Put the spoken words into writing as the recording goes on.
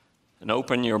And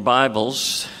open your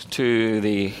Bibles to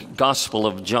the Gospel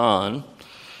of John.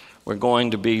 We're going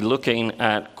to be looking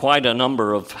at quite a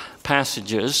number of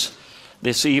passages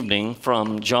this evening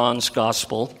from John's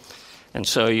Gospel. And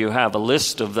so you have a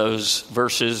list of those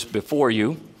verses before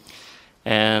you.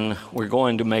 And we're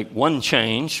going to make one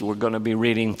change. We're going to be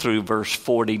reading through verse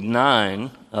 49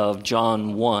 of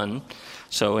John 1.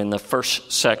 So in the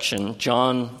first section,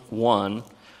 John 1,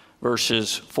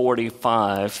 verses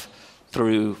 45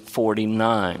 through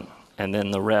 49, and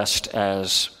then the rest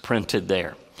as printed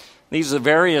there. These are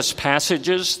various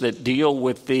passages that deal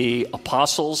with the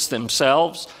apostles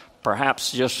themselves,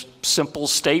 perhaps just simple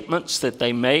statements that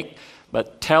they make,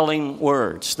 but telling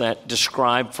words that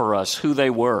describe for us who they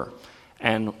were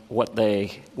and what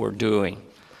they were doing.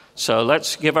 So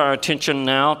let's give our attention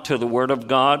now to the Word of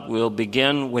God. We'll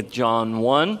begin with John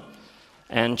 1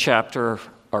 and chapter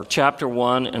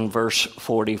 1 and verse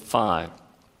 45.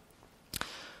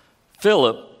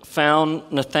 Philip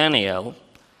found Nathanael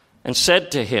and said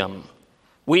to him,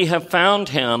 "We have found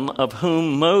him of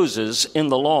whom Moses in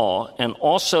the law and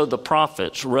also the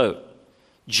prophets wrote,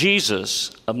 Jesus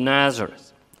of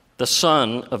Nazareth, the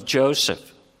son of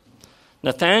Joseph."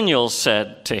 Nathanael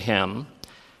said to him,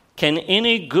 "Can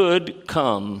any good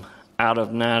come out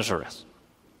of Nazareth?"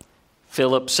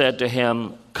 Philip said to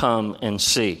him, "Come and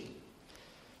see."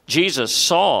 Jesus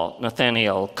saw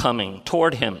Nathanael coming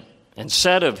toward him and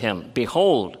said of him,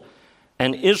 "Behold,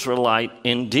 an Israelite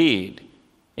indeed,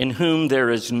 in whom there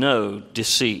is no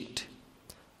deceit."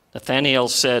 Nathanael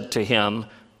said to him,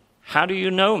 "How do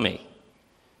you know me?"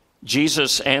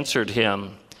 Jesus answered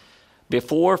him,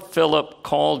 "Before Philip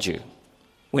called you,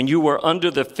 when you were under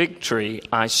the fig tree,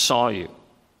 I saw you."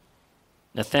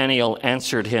 Nathanael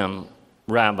answered him,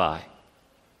 "Rabbi,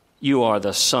 you are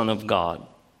the Son of God.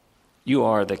 You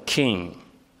are the King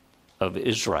of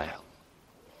Israel."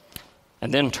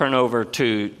 And then turn over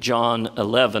to John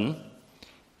 11.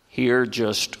 Here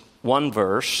just one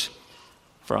verse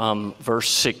from verse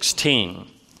 16.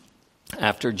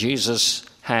 After Jesus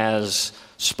has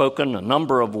spoken a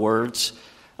number of words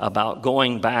about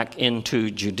going back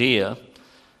into Judea,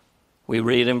 we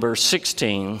read in verse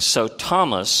 16, "So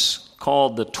Thomas,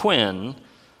 called the twin,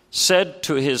 said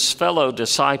to his fellow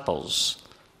disciples,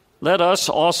 'Let us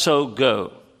also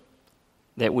go,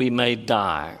 that we may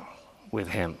die with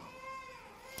him.'"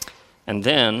 And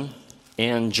then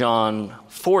in John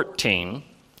 14,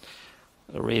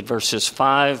 we'll read verses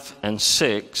 5 and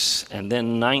 6, and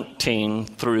then 19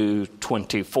 through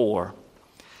 24.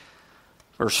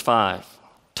 Verse 5,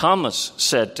 "Thomas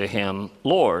said to him,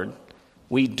 'Lord,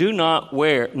 we do not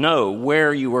know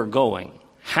where you are going.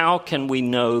 How can we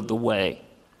know the way?'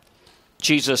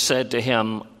 Jesus said to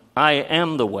him, 'I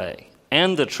am the way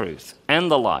and the truth and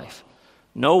the life.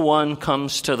 No one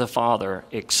comes to the Father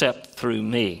except through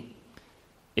me.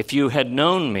 If you had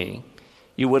known me,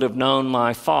 you would have known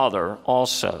my Father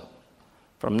also.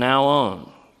 From now on,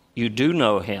 you do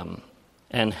know him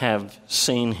and have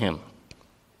seen him.'"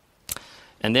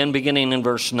 And then beginning in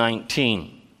verse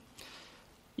 19,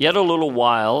 "Yet a little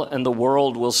while, and the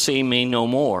world will see me no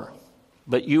more.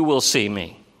 But you will see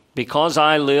me. Because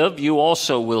I live, you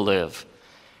also will live.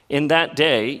 In that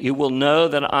day, you will know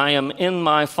that I am in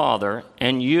my Father,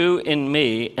 and you in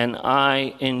me, and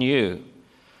I in you.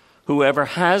 Whoever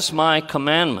has my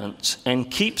commandments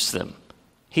and keeps them,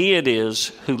 he it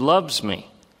is who loves me.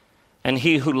 And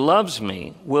he who loves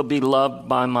me will be loved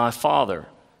by my Father,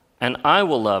 and I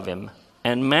will love him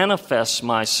and manifest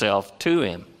myself to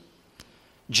him."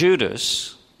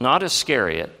 Judas, not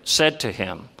Iscariot, said to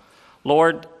him,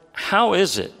 "Lord, how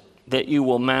is it that you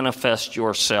will manifest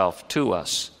yourself to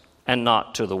us and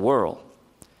not to the world?"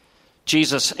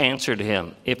 Jesus answered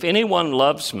him, "If anyone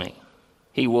loves me,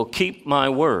 he will keep my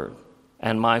word,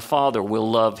 and my Father will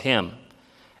love him,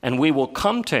 and we will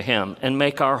come to him and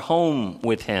make our home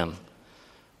with him.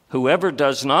 Whoever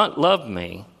does not love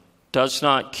me does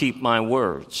not keep my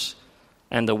words,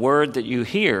 and the word that you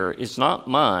hear is not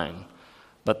mine,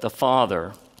 but the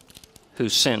Father who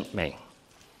sent me."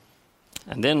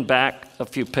 And then back a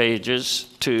few pages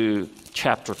to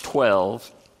chapter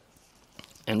 12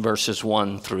 and verses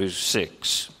 1 through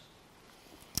 6.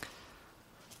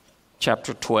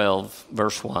 Chapter 12,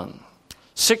 verse 1.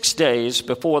 6 days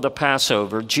before the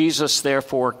Passover, Jesus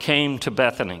therefore came to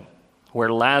Bethany,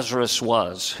 where Lazarus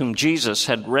was, whom Jesus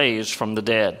had raised from the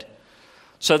dead.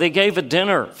 So they gave a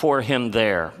dinner for him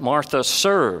there. Martha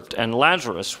served, and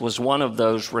Lazarus was one of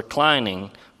those reclining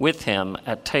with him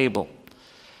at table.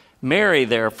 Mary,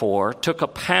 therefore, took a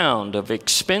pound of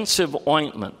expensive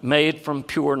ointment made from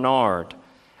pure nard,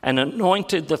 and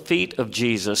anointed the feet of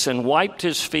Jesus and wiped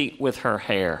his feet with her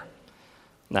hair.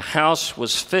 The house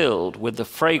was filled with the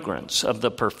fragrance of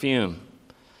the perfume.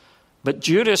 But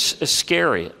Judas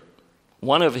Iscariot,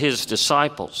 one of his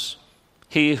disciples,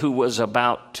 he who was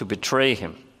about to betray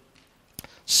him,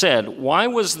 said, "Why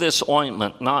was this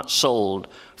ointment not sold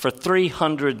for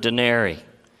 300 denarii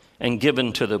and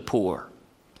given to the poor?"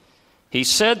 He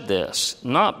said this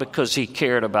not because he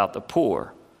cared about the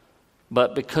poor,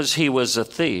 but because he was a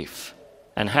thief,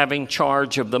 and having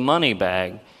charge of the money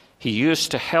bag, he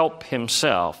used to help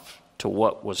himself to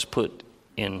what was put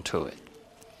into it.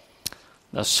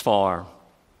 Thus far,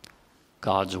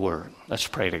 God's word. Let's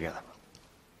pray together.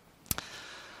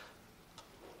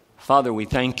 Father, we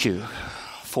thank you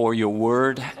for your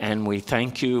word, and we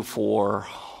thank you for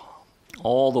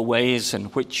all the ways in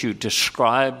which you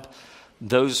describe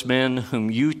those men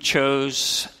whom you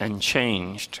chose and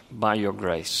changed by your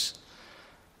grace.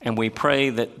 And we pray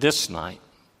that this night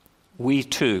we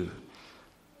too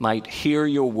might hear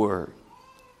your word,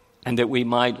 and that we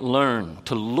might learn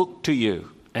to look to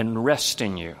you and rest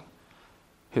in you,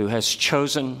 who has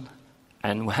chosen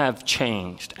and have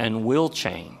changed and will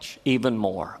change even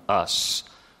more us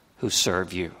who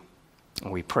serve you.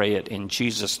 And we pray it in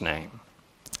Jesus' name.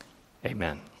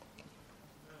 Amen.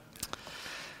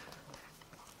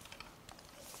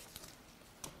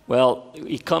 Well,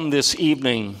 we come this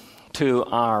evening to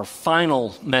our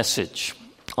final message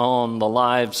on the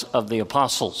lives of the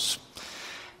apostles.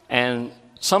 And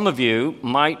some of you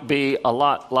might be a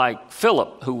lot like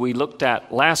Philip, who we looked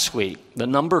at last week, the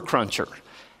number cruncher.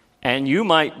 And you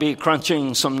might be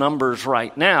crunching some numbers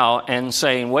right now and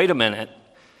saying, wait a minute,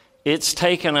 it's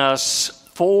taken us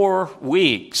 4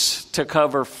 weeks to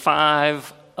cover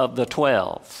 5 of the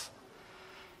 12.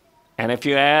 And if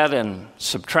you add and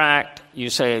subtract, you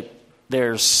say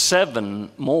there's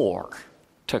 7 more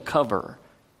to cover.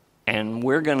 And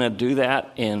we're going to do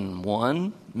that in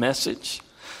one message?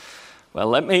 Well,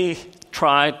 let me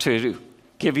try to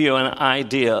give you an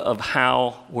idea of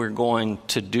how we're going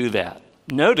to do that.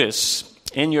 Notice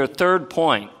in your third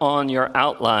point on your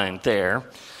outline there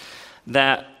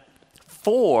that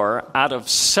 4 out of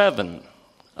 7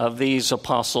 of these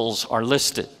apostles are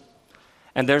listed.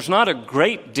 And there's not a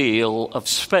great deal of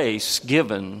space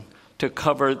given to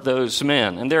cover those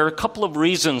men. And there are a couple of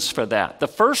reasons for that. The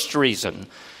first reason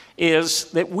is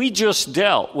that we just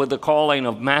dealt with the calling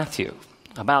of Matthew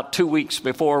about 2 weeks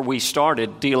before we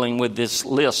started dealing with this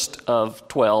list of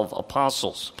 12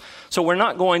 apostles. So we're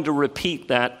not going to repeat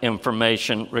that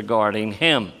information regarding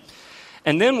him.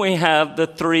 And then we have the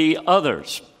 3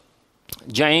 others.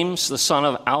 James, the son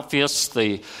of Alphaeus,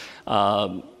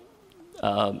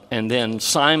 and then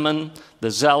Simon, the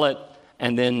Zealot,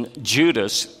 and then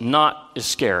Judas, not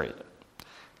Iscariot.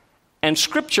 And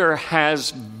Scripture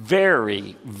has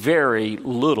very, very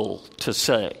little to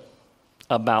say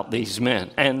about these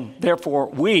men. And therefore,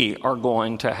 we are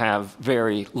going to have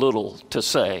very little to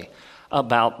say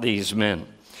about these men.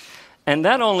 And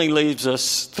that only leaves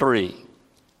us 3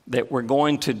 that we're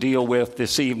going to deal with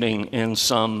this evening in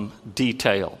some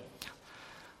detail.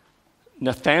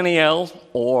 Nathanael,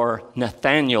 or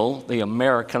Nathaniel, the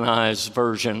Americanized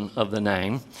version of the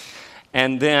name,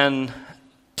 and then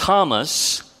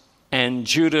Thomas and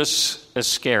Judas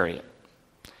Iscariot.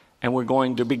 And we're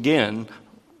going to begin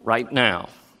right now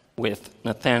with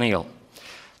Nathanael.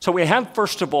 So we have,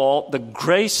 first of all, the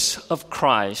grace of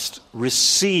Christ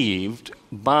received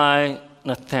by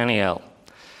Nathanael.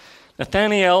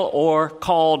 Nathanael, or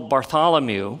called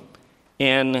Bartholomew,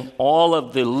 in all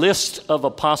of the list of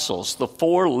apostles, the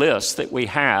 4 lists that we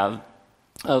have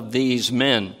of these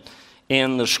men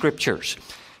in the Scriptures.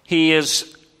 He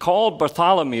is called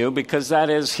Bartholomew because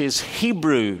that is his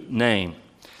Hebrew name.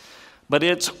 But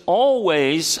it's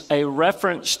always a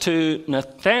reference to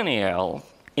Nathanael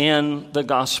in the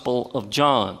Gospel of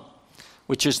John,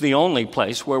 which is the only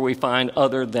place where we find,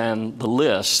 other than the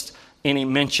list, any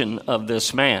mention of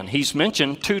this man. He's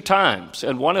mentioned 2 times,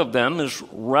 and one of them is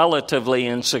relatively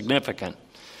insignificant.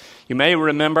 You may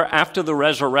remember after the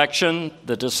resurrection,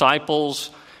 the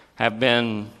disciples have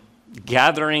been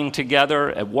gathering together.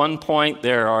 At one point,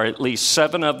 there are at least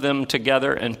 7 of them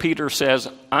together, and Peter says,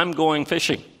 "I'm going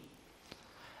fishing."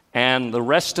 And the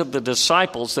rest of the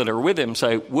disciples that are with him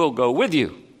say, "We'll go with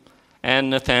you."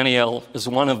 And Nathanael is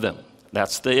one of them.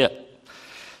 That's the it.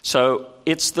 So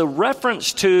it's the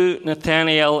reference to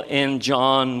Nathanael in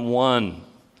John 1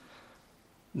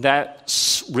 that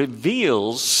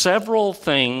reveals several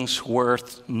things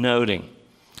worth noting.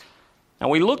 Now,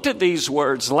 we looked at these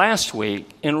words last week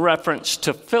in reference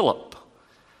to Philip.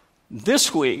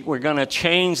 This week, we're going to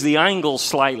change the angle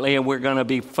slightly, and we're going to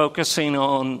be focusing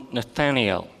on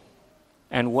Nathanael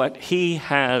and what he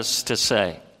has to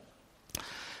say.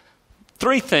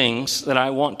 Three things that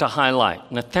I want to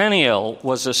highlight. Nathanael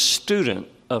was a student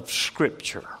of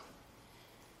Scripture.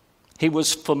 He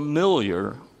was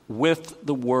familiar with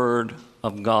the Word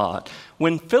of God.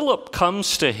 When Philip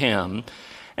comes to him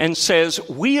and says,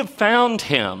 "We have found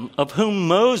him of whom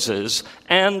Moses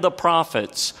and the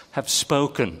prophets have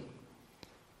spoken,"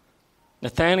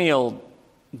 Nathanael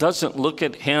doesn't look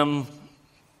at him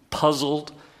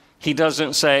puzzled. He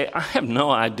doesn't say, "I have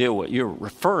no idea what you're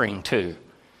referring to."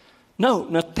 No,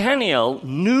 Nathanael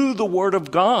knew the Word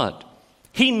of God.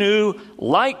 He knew,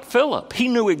 like Philip, he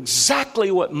knew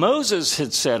exactly what Moses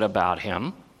had said about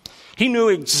him. He knew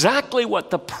exactly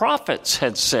what the prophets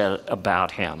had said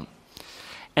about him.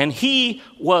 And he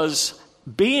was,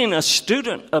 being a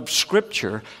student of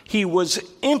Scripture, he was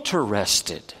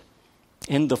interested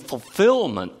in the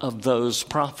fulfillment of those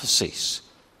prophecies.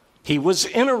 He was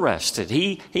interested.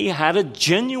 He had a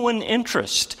genuine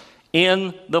interest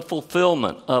in the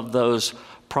fulfillment of those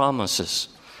promises.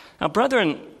 Now,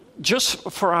 brethren, just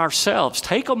for ourselves,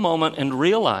 take a moment and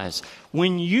realize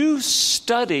when you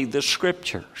study the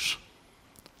Scriptures,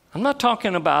 I'm not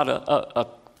talking about a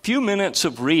few minutes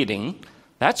of reading.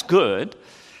 That's good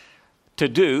to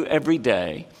do every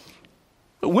day.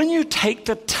 But when you take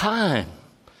the time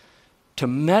to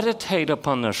meditate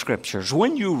upon the Scriptures,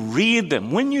 when you read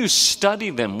them, when you study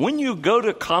them, when you go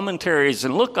to commentaries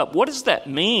and look up, what does that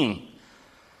mean?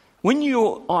 When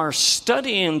you are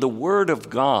studying the Word of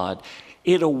God,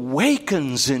 it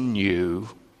awakens in you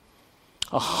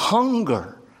a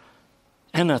hunger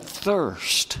and a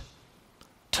thirst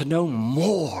to know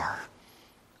more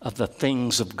of the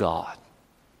things of God.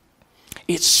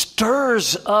 It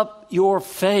stirs up your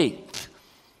faith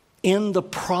in the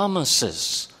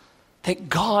promises that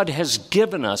God has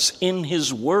given us in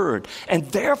His Word.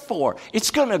 And therefore,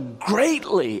 it's going to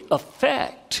greatly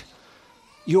affect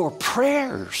your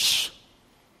prayers,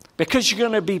 because you're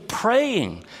going to be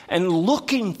praying and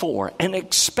looking for and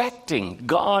expecting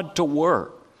God to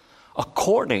work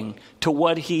according to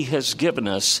what He has given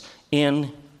us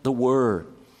in the Word.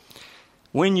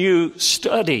 When you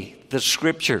study the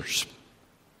Scriptures,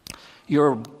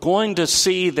 you're going to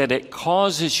see that it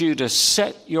causes you to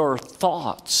set your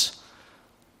thoughts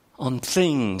on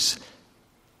things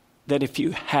that if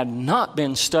you had not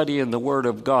been studying the Word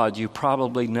of God, you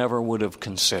probably never would have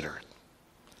considered.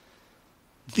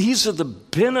 These are the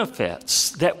benefits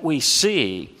that we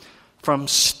see from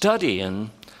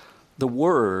studying the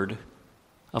Word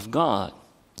of God.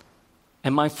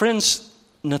 And my friends,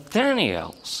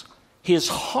 Nathanael's, his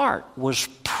heart was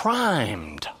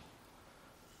primed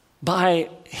by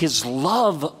his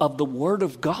love of the Word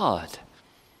of God.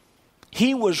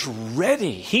 He was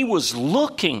ready. He was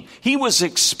looking. He was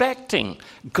expecting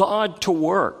God to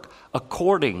work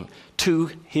according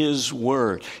to His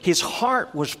Word. His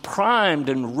heart was primed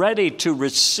and ready to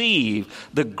receive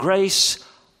the grace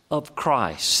of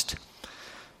Christ.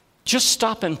 Just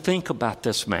stop and think about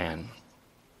this man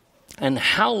and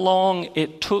how long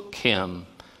it took him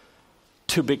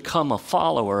to become a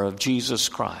follower of Jesus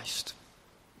Christ.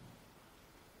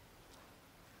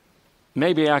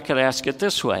 Maybe I could ask it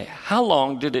this way. How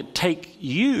long did it take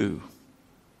you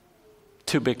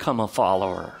to become a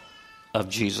follower of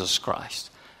Jesus Christ?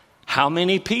 How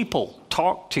many people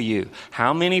talked to you?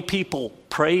 How many people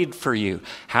prayed for you?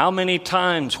 How many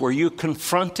times were you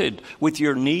confronted with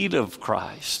your need of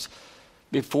Christ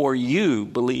before you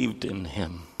believed in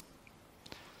Him?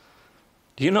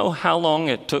 Do you know how long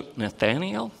it took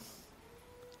Nathanael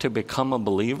to become a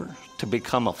believer, to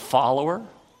become a follower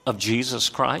of Jesus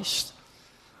Christ?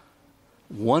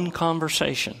 One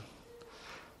conversation.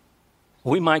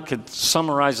 We could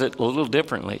summarize it a little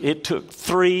differently. It took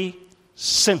 3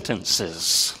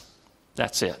 sentences.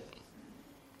 That's it.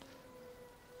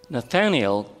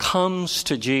 Nathanael comes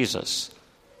to Jesus,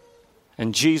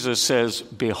 and Jesus says,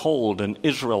 "Behold, an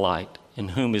Israelite in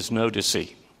whom is no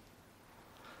deceit."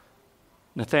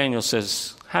 Nathanael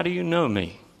says, "How do you know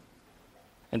me?"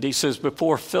 And he says,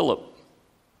 "Before Philip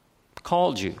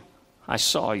called you, I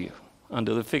saw you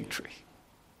under the fig tree."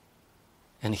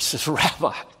 And he says,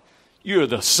 "Rabbi, you're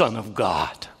the Son of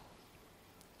God.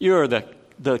 You're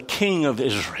the King of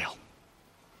Israel."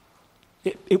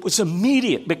 It was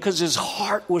immediate because his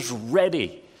heart was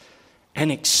ready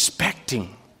and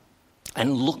expecting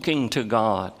and looking to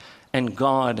God, and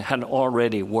God had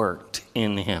already worked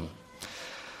in him.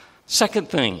 Second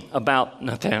thing about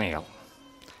Nathanael.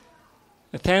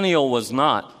 Nathanael was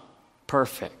not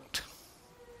perfect.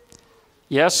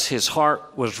 Yes, his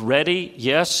heart was ready.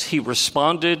 Yes, he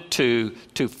responded to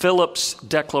Philip's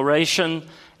declaration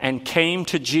and came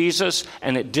to Jesus,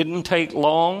 and it didn't take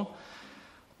long.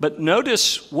 But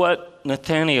notice what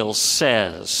Nathanael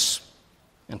says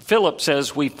And Philip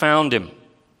says, we found him.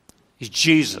 He's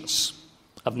Jesus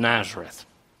of Nazareth.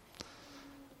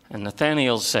 And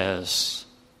Nathanael says,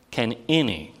 can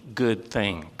any good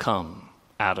thing come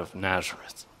out of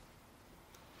Nazareth?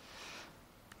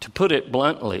 To put it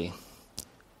bluntly,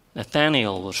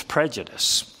 Nathanael was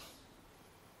prejudiced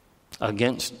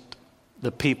against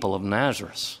the people of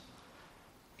Nazareth.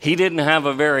 He didn't have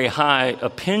a very high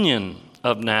opinion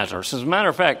of Nazareth. As a matter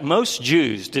of fact, most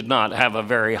Jews did not have a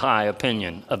very high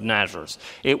opinion of Nazareth.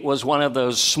 It was one of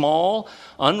those small,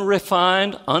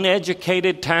 unrefined,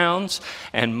 uneducated towns,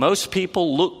 and most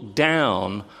people looked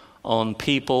down on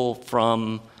people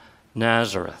from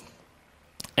Nazareth.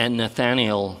 And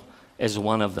Nathanael is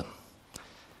one of them.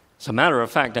 As a matter of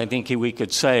fact, I think we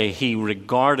could say he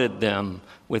regarded them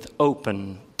with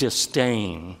open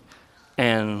disdain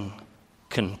and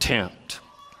contempt.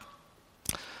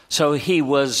 So he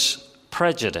was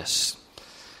prejudiced.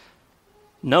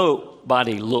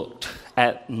 Nobody looked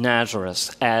at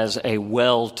Nazareth as a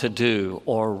well-to-do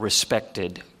or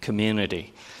respected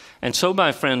community. And so,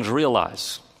 my friends,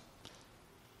 realize,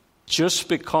 just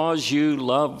because you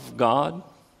love God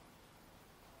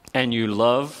and you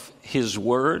love His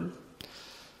Word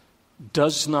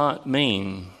does not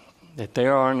mean that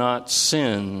there are not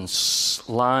sins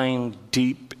lying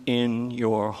deep in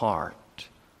your heart.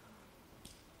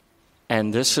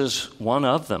 And this is one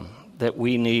of them that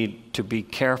we need to be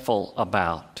careful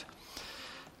about.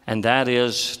 And that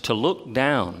is to look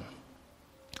down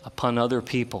upon other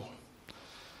people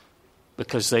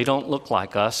because they don't look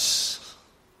like us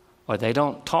or they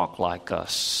don't talk like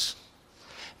us.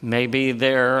 Maybe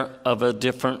they're of a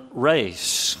different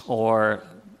race or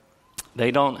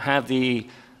they don't have the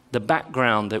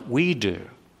background that we do.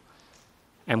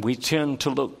 And we tend to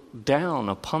look down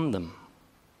upon them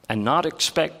and not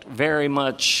expect very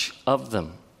much of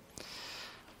them.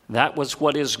 That was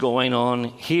what is going on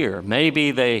here.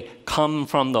 Maybe they come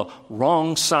from the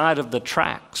wrong side of the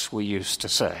tracks, we used to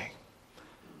say.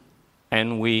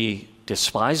 And we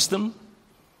despise them,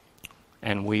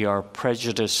 and we are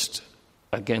prejudiced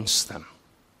against them.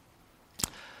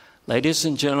 Ladies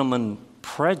and gentlemen,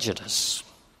 prejudice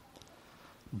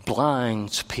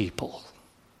blinds people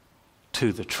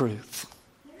to the truth.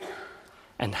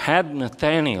 And had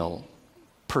Nathanael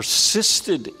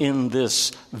persisted in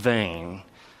this vein,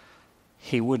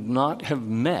 he would not have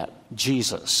met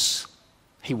Jesus.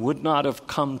 He would not have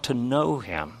come to know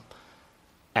him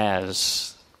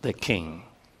as the King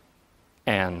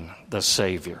and the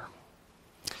Savior.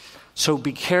 So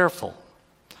be careful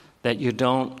that you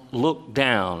don't look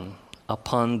down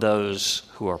upon those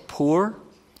who are poor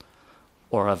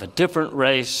or of a different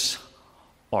race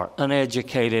or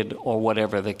uneducated, or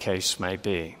whatever the case may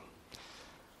be.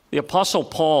 The Apostle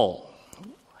Paul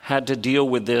had to deal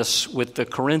with this with the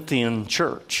Corinthian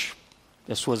church.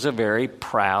 This was a very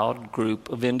proud group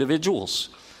of individuals.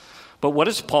 But what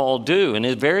does Paul do? In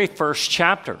his very first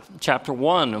chapter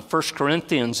 1 of 1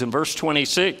 Corinthians, in verse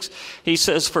 26, he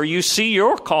says, "For you see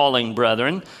your calling,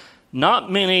 brethren,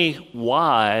 not many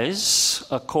wise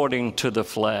according to the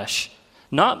flesh,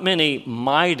 not many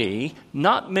mighty,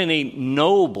 not many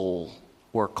noble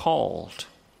were called.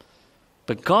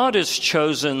 But God has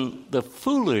chosen the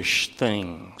foolish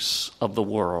things of the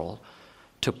world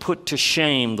to put to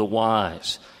shame the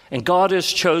wise. And God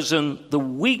has chosen the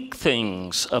weak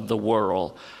things of the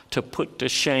world to put to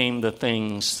shame the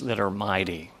things that are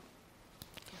mighty."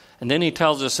 And then he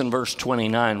tells us in verse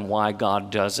 29 why God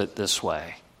does it this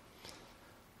way.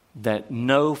 That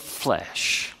no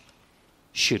flesh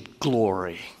should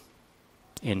glory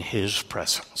in his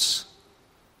presence.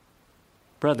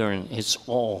 Brethren, it's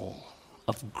all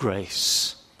of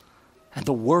grace. And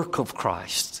the work of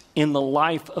Christ in the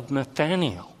life of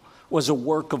Nathanael was a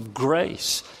work of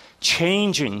grace,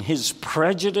 changing his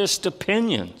prejudiced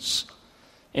opinions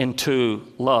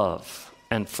into love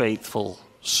and faithful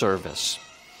service.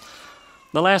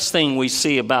 The last thing we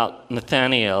see about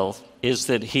Nathanael is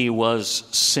that he was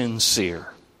sincere.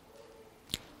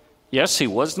 Yes, he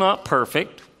was not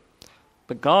perfect,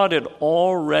 but God had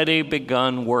already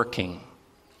begun working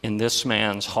in this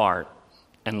man's heart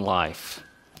and life.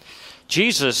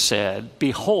 Jesus said,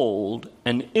 "Behold,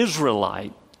 an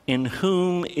Israelite in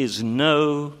whom is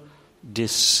no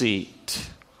deceit."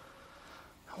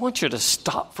 I want you to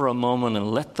stop for a moment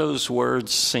and let those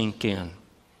words sink in.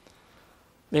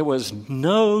 There was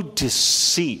no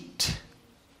deceit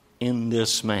in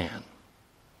this man.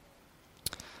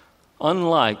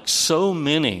 Unlike so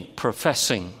many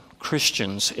professing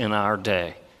Christians in our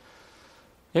day,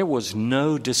 there was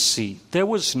no deceit. There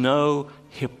was no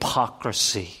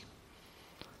hypocrisy.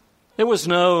 There was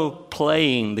no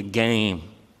playing the game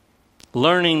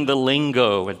learning the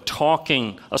lingo and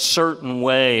talking a certain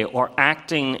way or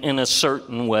acting in a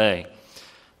certain way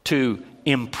to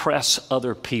impress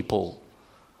other people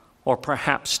or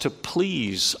perhaps to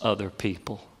please other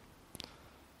people.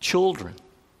 Children,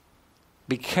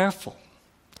 be careful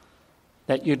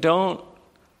that you don't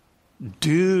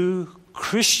do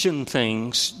Christian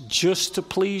things just to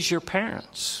please your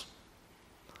parents.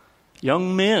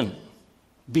 Young men,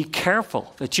 be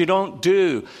careful that you don't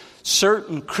do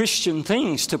certain Christian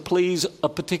things to please a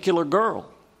particular girl,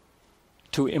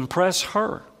 to impress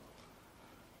her.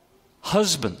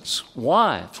 Husbands,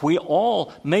 wives, we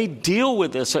all may deal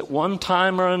with this at one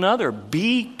time or another.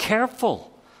 Be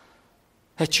careful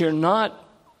that you're not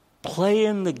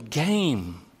playing the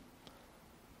game,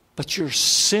 but you're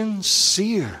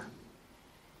sincere.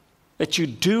 That you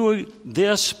do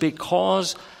this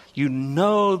because you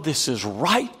know this is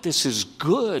right, this is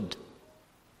good.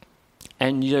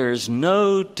 And there's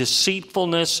no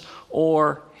deceitfulness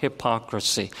or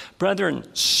hypocrisy. Brethren,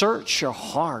 search your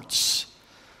hearts,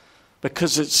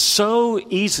 because it's so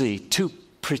easy to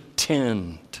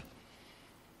pretend,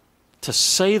 to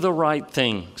say the right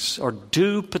things or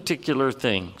do particular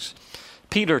things.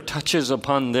 Peter touches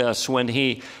upon this when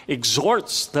he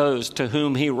exhorts those to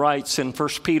whom he writes in 1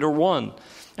 Peter 1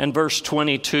 and verse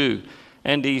 22.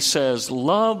 And he says,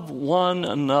 love one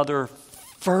another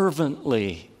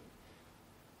fervently,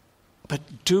 but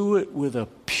do it with a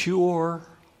pure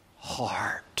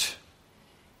heart.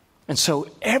 And so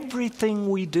everything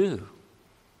we do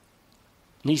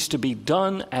needs to be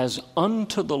done as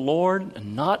unto the Lord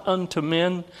and not unto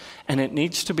men, and it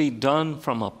needs to be done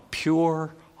from a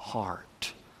pure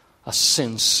heart, a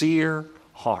sincere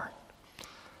heart.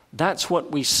 That's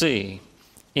what we see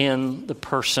in the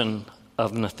person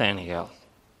of Nathanael.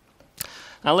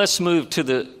 Now let's move to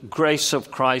the grace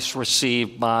of Christ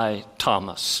received by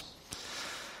Thomas.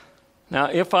 Now,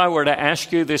 if I were to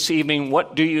ask you this evening,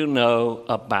 what do you know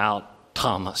about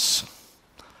Thomas?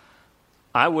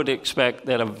 I would expect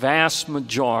that a vast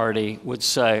majority would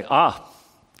say,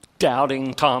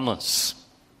 doubting Thomas.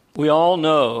 We all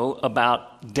know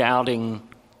about doubting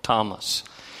Thomas.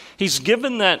 He's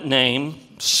given that name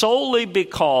solely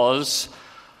because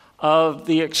of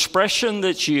the expression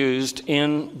that's used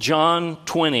in John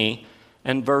 20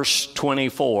 and verse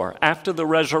 24. After the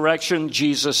resurrection,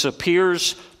 Jesus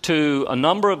appears to a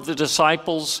number of the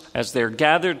disciples as they're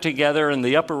gathered together in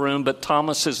the upper room, but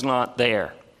Thomas is not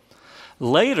there.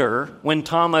 Later, when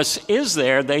Thomas is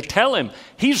there, they tell him,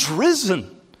 he's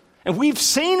risen, and we've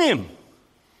seen him.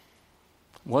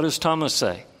 What does Thomas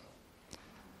say?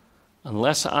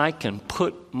 Unless I can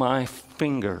put my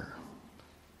finger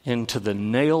into the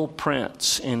nail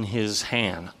prints in his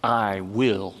hand, I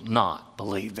will not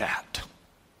believe that.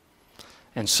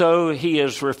 And so he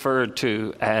is referred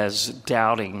to as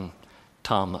doubting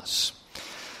Thomas.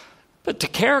 But to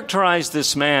characterize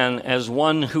this man as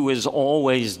one who is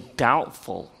always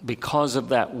doubtful because of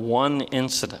that one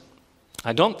incident,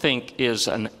 I don't think is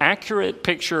an accurate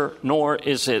picture, nor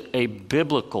is it a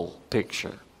biblical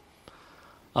picture.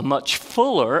 A much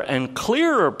fuller and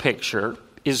clearer picture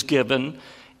is given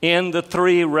in the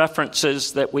three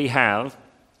references that we have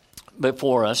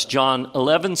before us, John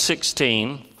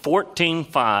 11:16,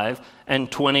 14:5, and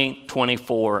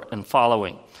 20:24 and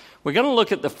following. We're going to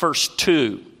look at the first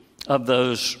two of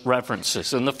those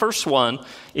references. And the first one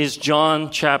is John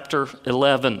chapter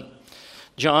 11.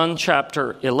 John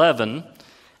chapter 11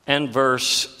 and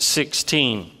verse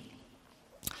 16.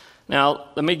 Now,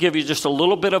 let me give you just a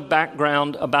little bit of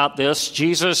background about this.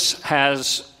 Jesus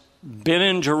has been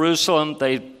in Jerusalem.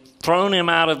 They've thrown him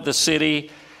out of the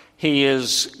city. He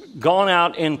has gone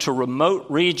out into remote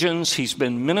regions. He's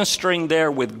been ministering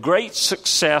there with great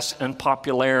success and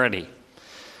popularity.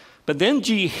 But then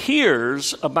he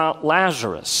hears about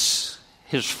Lazarus,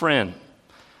 his friend.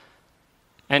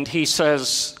 And he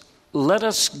says, let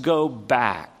us go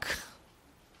back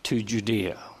to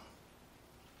Judea.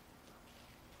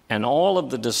 And all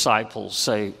of the disciples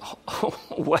say, oh,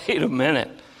 wait a minute.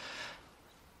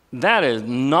 That is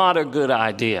not a good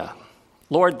idea.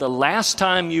 Lord, the last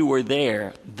time you were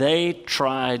there, they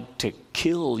tried to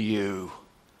kill you.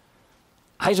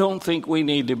 I don't think we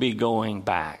need to be going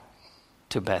back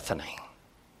to Bethany.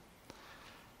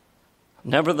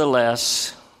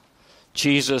 Nevertheless,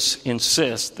 Jesus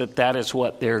insists that that is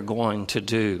what they're going to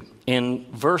do. In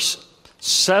verse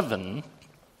 7,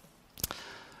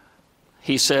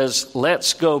 he says,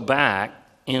 let's go back.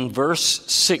 In verse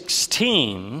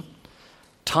 16,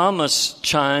 Thomas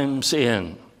chimes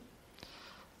in.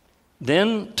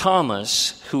 Then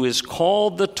Thomas, who is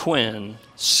called the twin,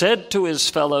 said to his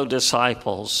fellow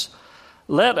disciples,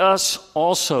 let us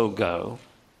also go,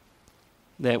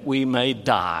 that we may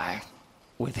die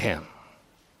with him.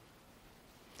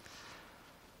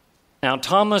 Now,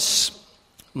 Thomas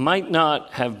might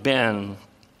not have been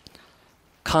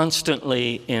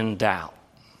constantly in doubt,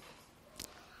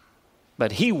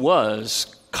 but he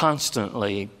was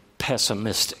constantly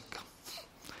pessimistic.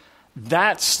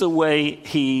 That's the way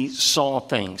he saw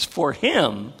things. For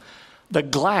him, the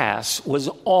glass was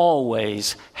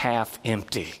always half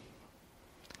empty.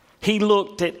 He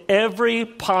looked at every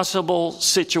possible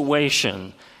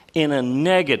situation in a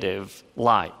negative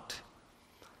light.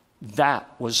 That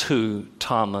was who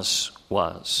Thomas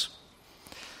was.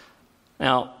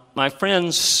 Now, my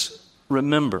friends,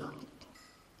 remember,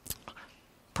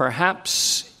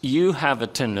 perhaps you have a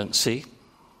tendency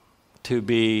to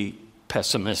be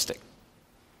pessimistic,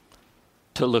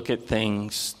 to look at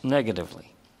things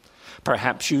negatively.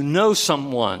 Perhaps you know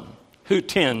someone who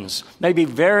tends, maybe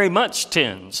very much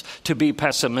tends, to be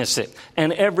pessimistic,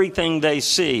 and everything they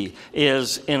see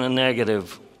is in a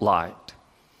negative light.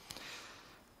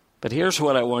 But here's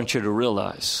what I want you to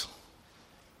realize.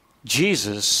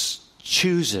 Jesus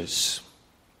chooses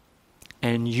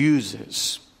and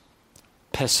uses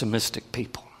pessimistic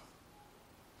people.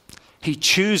 He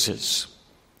chooses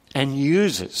and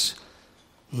uses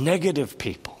negative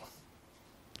people.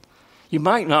 You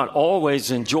might not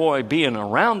always enjoy being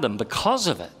around them because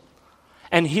of it.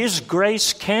 And his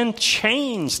grace can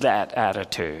change that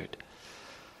attitude.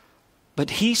 But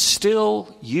he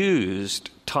still used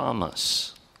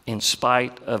Thomas in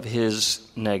spite of his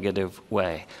negative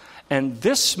way. And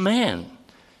this man,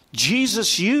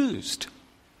 Jesus used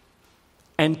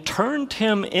and turned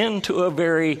him into a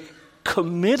very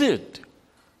committed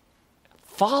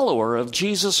follower of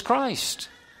Jesus Christ.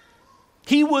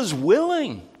 He was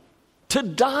willing to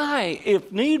die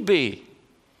if need be.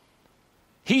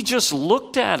 He just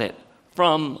looked at it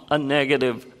from a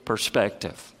negative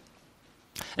perspective.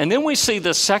 And then we see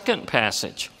the second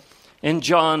passage in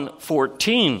John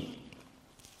 14.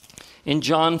 In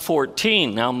John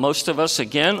 14, now most of us,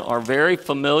 again, are very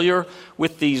familiar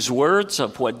with these words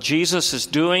of what Jesus is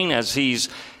doing as he's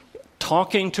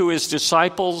talking to his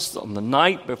disciples on the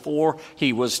night before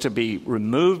he was to be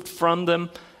removed from them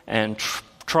and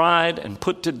tried and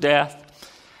put to death.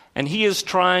 And he is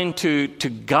trying to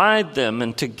guide them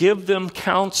and to give them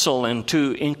counsel and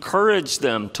to encourage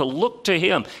them to look to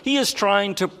him. He is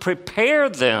trying to prepare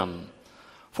them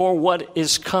for what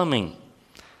is coming.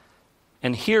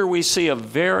 And here we see a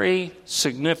very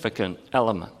significant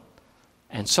element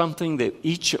and something that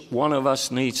each one of us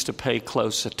needs to pay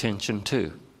close attention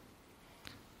to.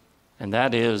 And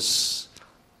that is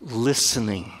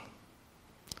listening.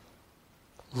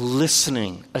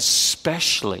 Listening,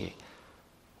 especially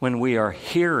when we are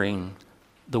hearing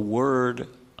the Word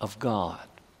of God.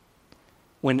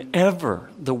 Whenever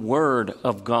the Word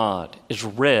of God is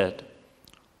read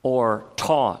or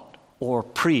taught or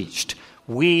preached,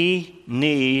 we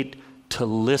need to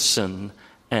listen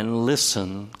and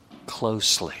listen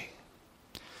closely.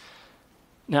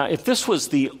 Now, if this was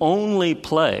the only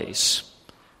place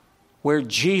where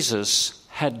Jesus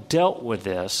had dealt with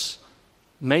this,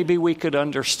 maybe we could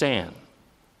understand.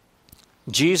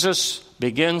 Jesus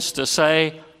begins to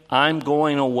say, I'm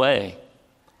going away.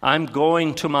 I'm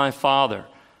going to my Father.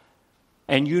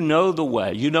 And you know the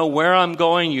way. You know where I'm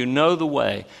going. You know the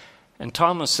way. And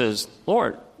Thomas says,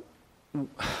 Lord,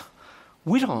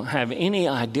 we don't have any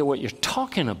idea what you're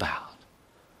talking about.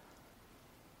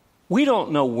 We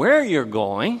don't know where you're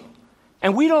going,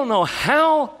 and we don't know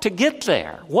how to get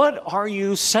there. What are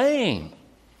you saying?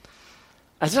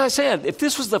 As I said, if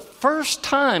this was the first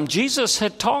time Jesus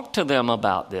had talked to them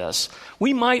about this,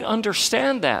 we might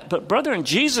understand that. But brethren,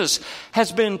 Jesus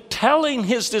has been telling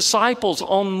his disciples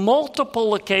on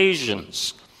multiple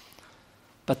occasions.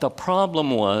 But the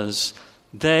problem was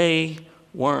they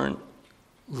weren't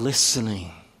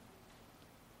listening.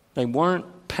 They weren't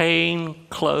paying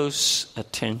close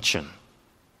attention.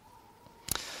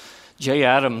 Jay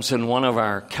Adams, in one of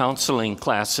our counseling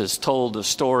classes, told a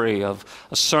story of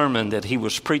a sermon that he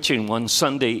was preaching one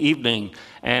Sunday evening,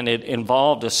 and it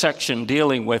involved a section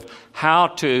dealing with how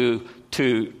to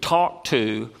talk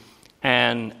to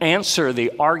and answer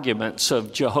the arguments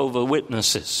of Jehovah's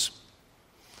Witnesses.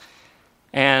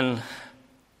 And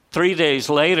 3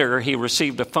 days later, he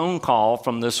received a phone call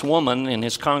from this woman in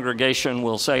his congregation.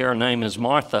 We'll say her name is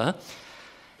Martha.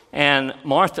 And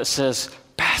Martha says,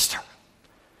 Pastor,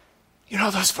 you know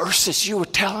those verses you were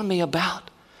telling me about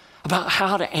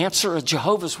how to answer a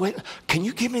Jehovah's Witness? Can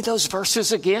you give me those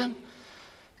verses again?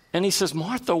 And he says,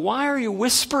 Martha, why are you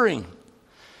whispering?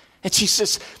 And she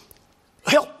says,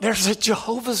 well, there's a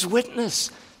Jehovah's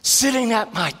Witness sitting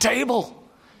at my table.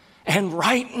 And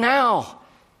right now,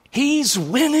 He's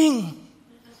winning.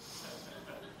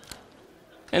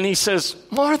 And he says,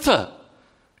 Martha,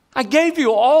 I gave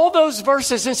you all those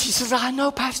verses. And she says, I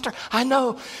know, Pastor, I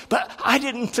know, but I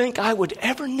didn't think I would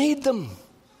ever need them.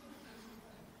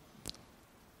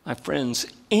 My friends,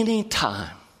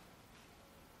 anytime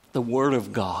the Word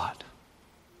of God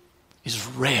is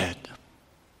read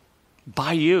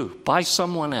by you, by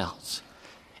someone else,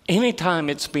 anytime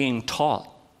it's being taught,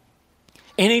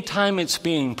 anytime it's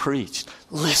being preached,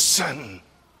 listen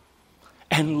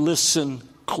and listen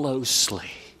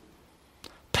closely.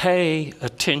 Pay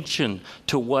attention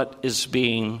to what is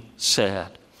being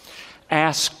said.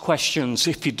 Ask questions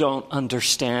if you don't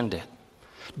understand it.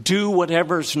 Do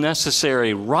whatever's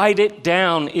necessary. Write it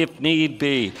down if need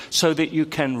be so that you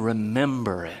can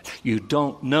remember it. You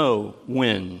don't know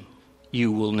when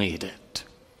you will need it.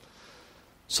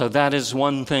 So that is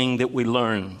one thing that we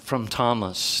learn from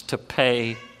Thomas, to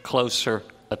pay closer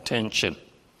attention.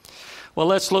 Well,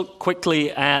 let's look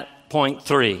quickly at point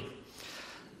 3.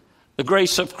 The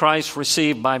grace of Christ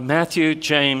received by Matthew,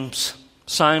 James,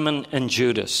 Simon, and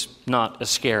Judas, not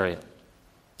Iscariot.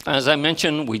 As I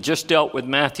mentioned, we just dealt with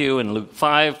Matthew in Luke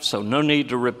 5, so no need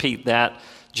to repeat that.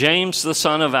 James, the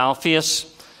son of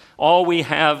Alphaeus, all we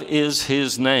have is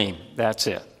his name. That's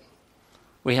it.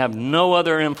 We have no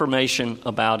other information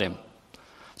about him.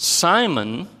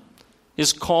 Simon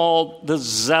is called the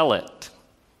Zealot,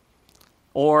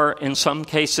 or in some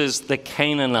cases the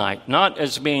Canaanite, not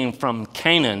as being from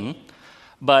Canaan,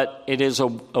 but it is a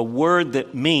word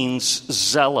that means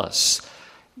zealous.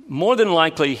 More than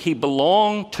likely, he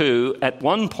belonged to, at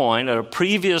one point, at a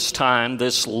previous time,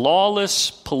 this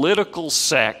lawless political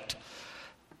sect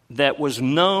that was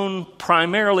known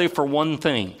primarily for one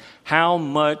thing: how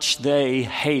much they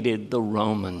hated the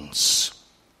Romans.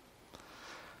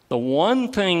 The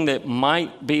one thing that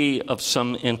might be of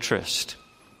some interest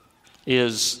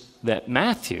is that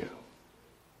Matthew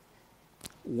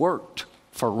worked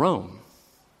for Rome.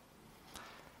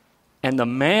 And the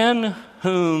man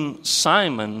whom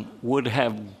Simon would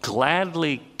have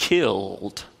gladly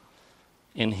killed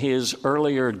in his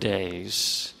earlier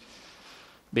days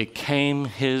became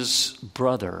his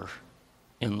brother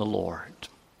in the Lord.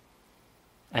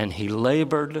 And he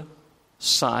labored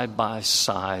side by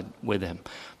side with him.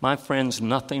 My friends,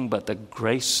 nothing but the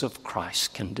grace of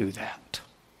Christ can do that.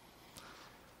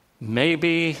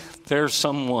 Maybe there's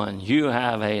someone you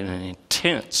have an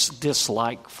intense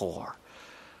dislike for,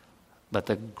 but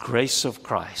the grace of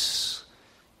Christ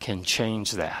can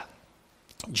change that,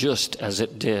 just as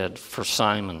it did for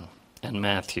Simon and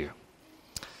Matthew.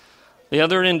 The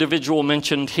other individual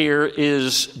mentioned here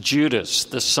is Judas,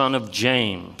 the son of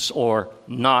James, or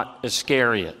not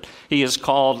Iscariot. He is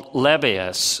called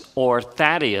Lebbaeus or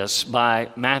Thaddeus by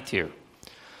Matthew.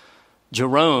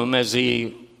 Jerome, as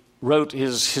he wrote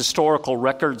his historical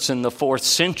records in the 4th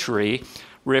century,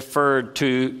 referred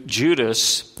to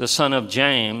Judas, the son of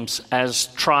James, as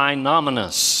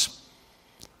trinominus,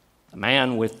 a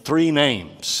man with 3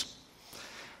 names.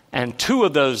 And 2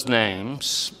 of those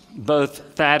names,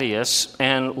 both Thaddeus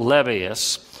and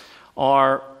Lebbaeus,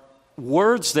 are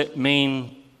words that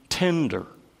mean tender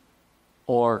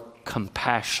or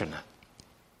compassionate.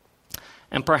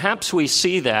 And perhaps we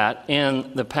see that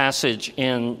in the passage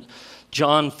in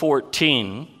John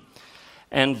 14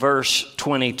 and verse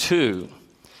 22,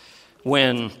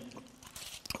 when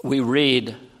we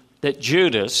read that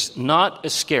Judas, not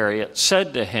Iscariot,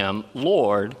 said to him,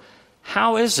 Lord,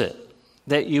 how is it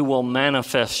that you will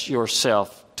manifest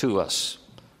yourself to us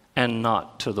and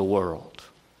not to the world?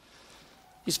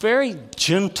 He's very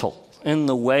gentle in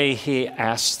the way he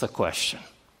asks the question.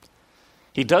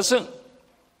 He doesn't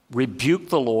rebuke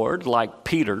the Lord like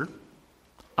Peter,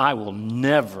 I will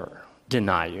never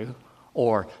deny you,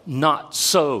 or not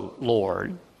so,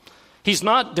 Lord. He's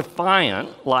not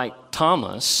defiant like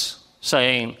Thomas,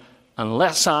 saying,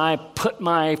 unless I put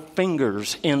my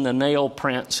fingers in the nail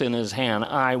prints in his hand,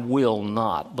 I will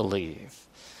not believe.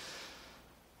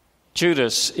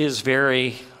 Judas is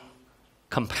very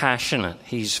compassionate.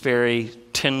 He's very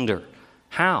tender.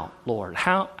 How, Lord?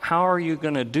 How are you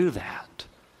going to do that?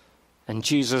 And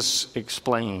Jesus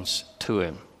explains to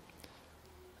him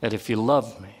that if you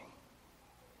love me,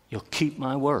 you'll keep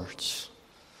my words.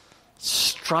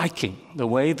 Striking the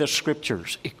way the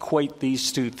scriptures equate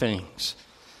these 2 things.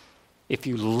 If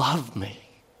you love me,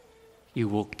 you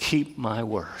will keep my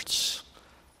words.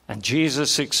 And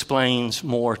Jesus explains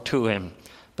more to him.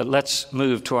 But let's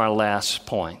move to our last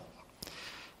point.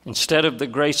 Instead of the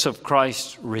grace of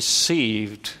Christ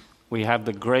received, we have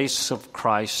the grace of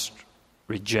Christ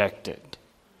rejected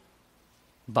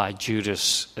by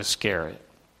Judas Iscariot.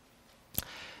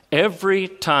 Every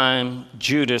time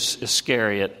Judas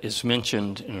Iscariot is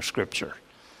mentioned in Scripture,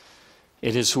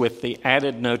 it is with the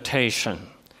added notation,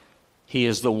 he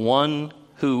is the one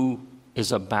who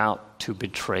is about to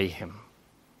betray him,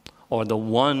 or the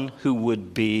one who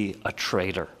would be a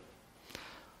traitor.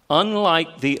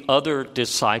 Unlike the other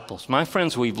disciples, my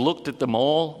friends, we've looked at them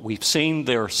all. We've seen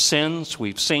their sins.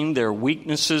 We've seen their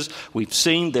weaknesses. We've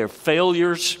seen their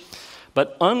failures.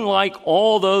 But unlike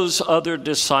all those other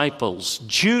disciples,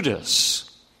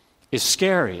 Judas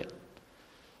Iscariot,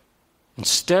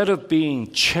 instead of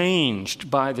being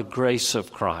changed by the grace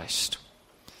of Christ,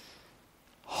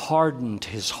 hardened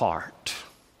his heart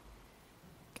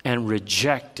and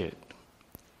rejected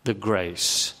the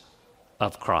grace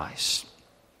of Christ.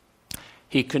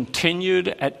 He continued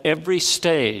at every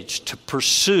stage to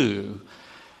pursue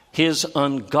his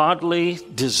ungodly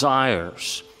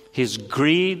desires, his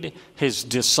greed, his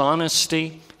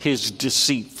dishonesty, his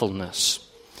deceitfulness.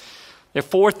 There are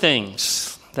four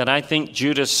things that I think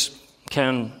Judas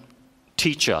can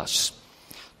teach us.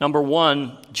 Number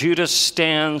one, Judas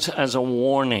stands as a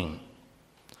warning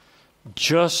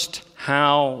just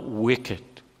how wicked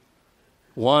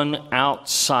one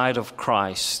outside of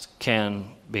Christ can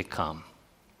become.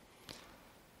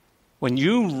 When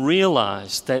you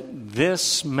realize that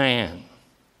this man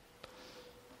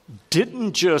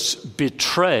didn't just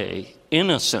betray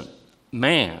innocent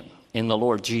man in the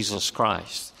Lord Jesus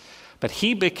Christ, but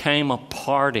he became a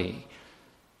party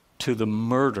to the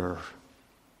murder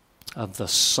of the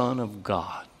Son of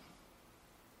God.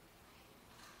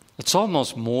 It's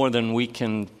almost more than we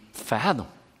can fathom.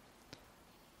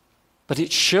 But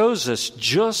it shows us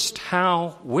just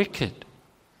how wicked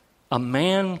a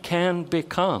man can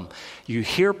become. You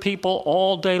hear people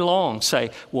all day long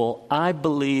say, well, I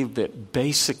believe that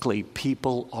basically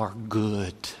people are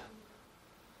good.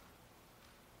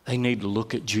 They need to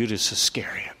look at Judas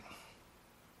Iscariot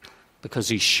because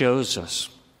he shows us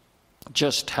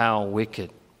just how wicked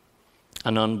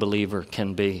an unbeliever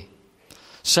can be.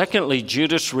 Secondly,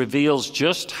 Judas reveals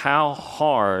just how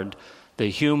hard the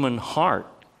human heart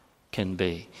can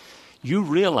be. You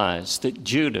realize that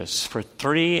Judas, for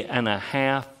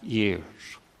 3.5 years,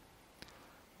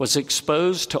 was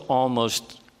exposed to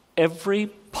almost every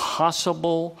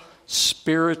possible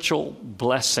spiritual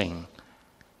blessing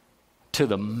to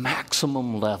the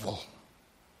maximum level.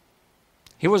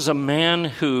 He was a man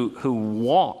who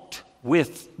walked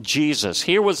with Jesus.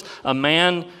 Here was a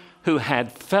man who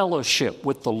had fellowship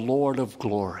with the Lord of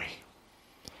glory.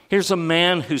 Here's a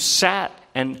man who sat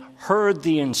and heard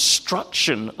the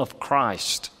instruction of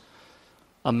Christ.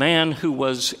 A man who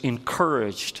was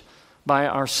encouraged by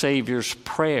our Savior's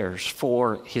prayers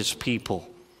for his people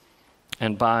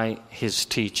and by his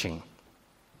teaching.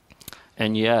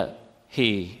 And yet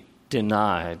he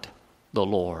denied the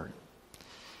Lord.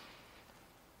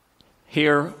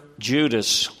 Here,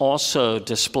 Judas also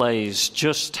displays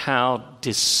just how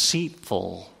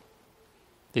deceitful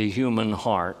the human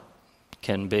heart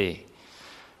can be.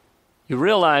 You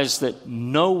realize that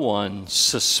no one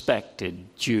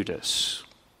suspected Judas.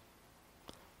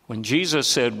 When Jesus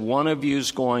said, one of you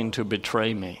is going to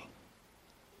betray me,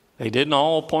 they didn't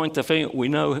all point the finger. We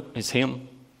know it's him.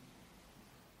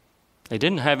 They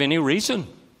didn't have any reason.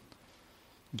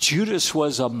 Judas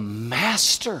was a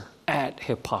master at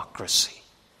hypocrisy.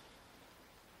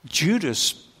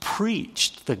 Judas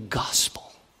preached the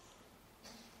gospel.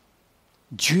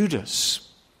 Judas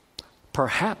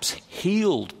perhaps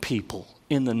healed people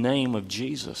in the name of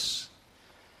Jesus.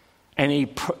 And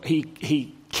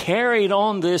he carried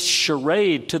on this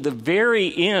charade to the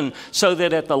very end, so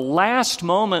that at the last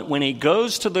moment when he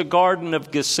goes to the Garden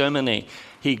of Gethsemane,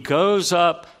 he goes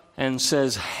up and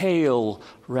says, "Hail,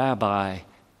 Rabbi,"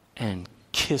 and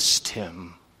kissed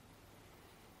him.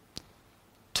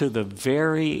 To the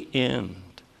very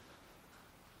end,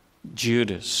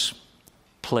 Judas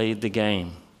played the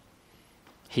game.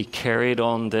 He carried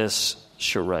on this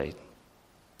charade.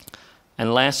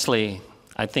 And lastly,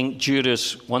 I think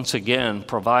Judas once again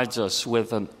provides us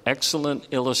with an excellent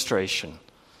illustration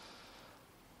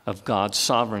of God's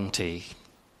sovereignty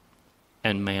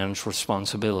and man's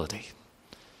responsibility.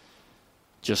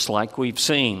 Just like we've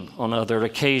seen on other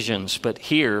occasions, but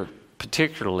here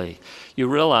particularly, you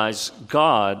realize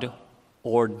God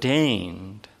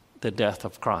ordained the death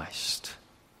of Christ.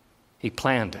 He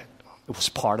planned it. It was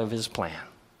part of his plan.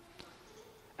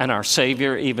 And our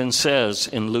Savior even says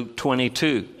in Luke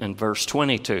 22 and verse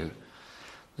 22,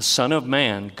 the Son of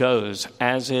Man goes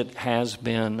as it has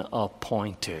been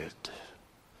appointed.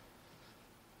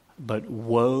 But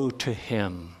woe to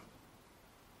him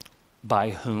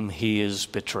by whom he is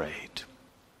betrayed.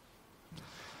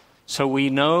 So we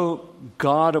know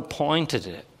God appointed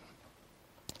it,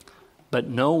 but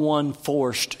no one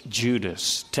forced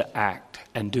Judas to act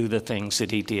and do the things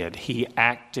that he did. He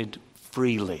acted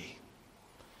freely.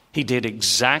 He did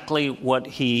exactly what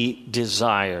he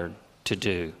desired to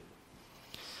do.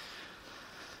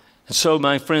 And so,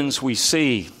 my friends, we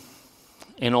see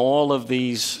in all of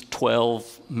these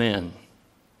 12 men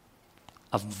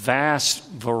a vast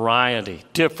variety,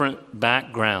 different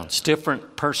backgrounds,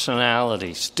 different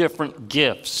personalities, different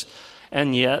gifts,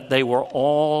 and yet they were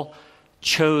all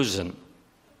chosen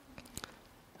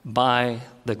by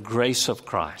the grace of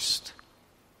Christ,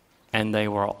 and they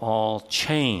were all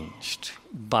changed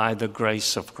by the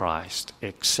grace of Christ,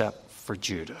 except for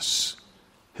Judas,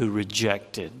 who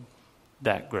rejected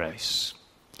that grace.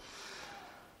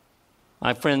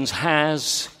 My friends,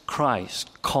 has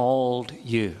Christ called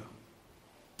you?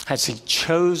 Has he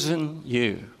chosen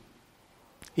you?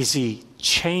 Is he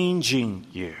changing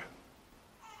you?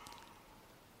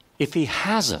 If he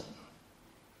hasn't,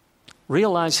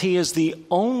 realize he is the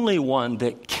only one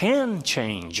that can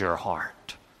change your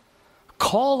heart.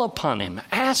 Call upon him,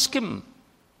 ask him,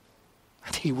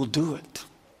 and he will do it.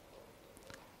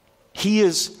 He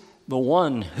is the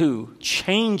one who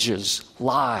changes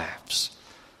lives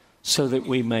so that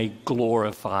we may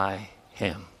glorify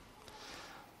him.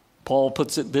 Paul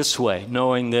puts it this way,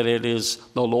 knowing that it is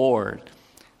the Lord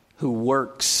who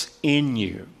works in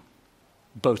you,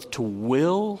 both to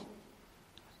will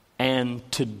and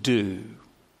to do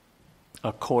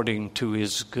according to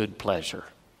his good pleasure.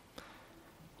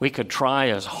 We could try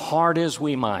as hard as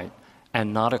we might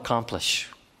and not accomplish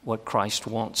what Christ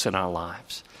wants in our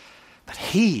lives. But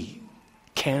he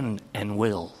can and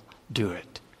will do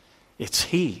it. It's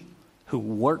he who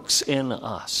works in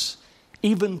us,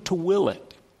 even to will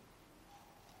it,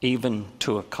 even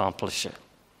to accomplish it.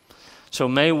 So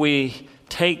may we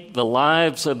take the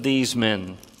lives of these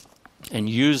men and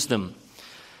use them.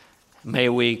 May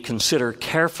we consider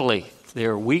carefully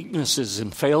their weaknesses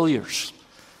and failures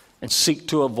and seek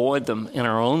to avoid them in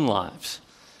our own lives.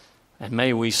 And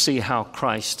may we see how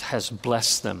Christ has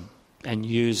blessed them and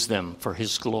used them for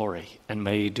his glory. And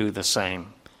may he do the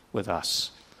same with us.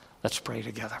 Let's pray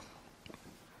together.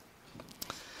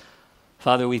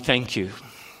 Father, we thank you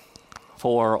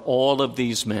for all of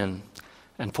these men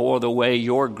and for the way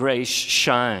your grace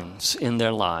shines in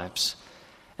their lives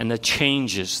and the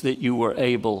changes that you were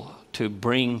able to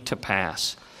bring to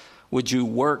pass. Would you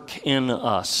work in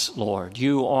us, Lord?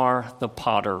 You are the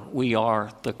potter, we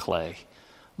are the clay.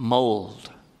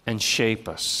 Mold and shape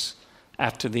us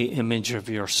after the image of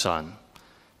your Son.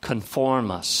 Conform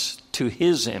us to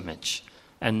his image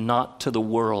and not to the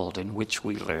world in which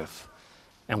we live.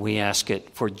 And we ask it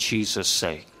for Jesus'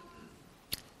 sake.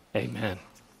 Amen.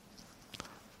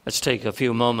 Let's take a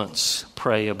few moments,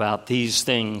 pray about these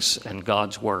things and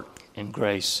God's work and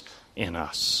grace in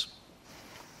us.